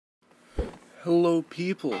Hello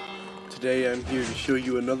people, today I'm here to show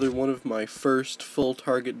you another one of my first full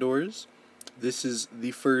target doors. This is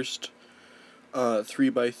the first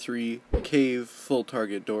 3x3 cave full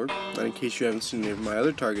target door, and in case you haven't seen any of my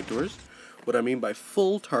other target doors, what I mean by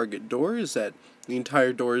full target door is that the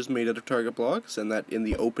entire door is made out of target blocks, and that in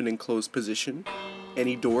the open and closed position,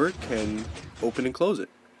 any door can open and close it.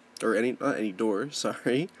 Or not any door,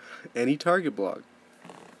 sorry, any target block.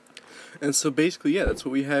 And so basically, yeah, that's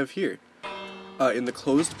what we have here. In the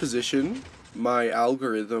closed position, my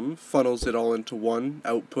algorithm funnels it all into one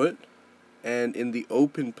output, and in the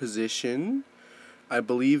open position, I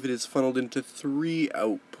believe it is funneled into 3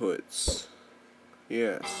 outputs.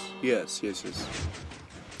 Yes. If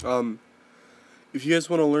you guys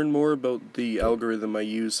want to learn more about the algorithm I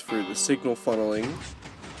use for the signal funneling,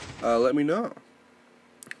 let me know.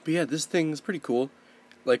 But yeah, this thing is pretty cool.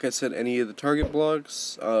 Like I said, any of the target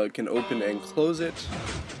blocks can open and close it.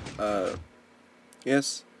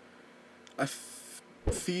 Yes, I'm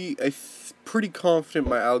pretty confident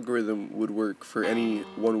my algorithm would work for any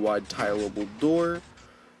one-wide tileable door,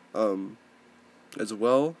 as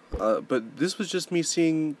well. But this was just me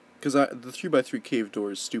seeing, because the 3x3 cave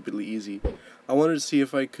door is stupidly easy. I wanted to see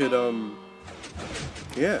if I could,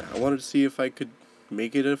 yeah, I wanted to see if I could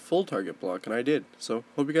make it a full target block, and I did. So,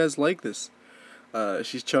 hope you guys like this.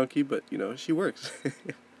 She's chunky, but, you know, she works.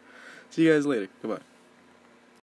 See you guys later. Goodbye.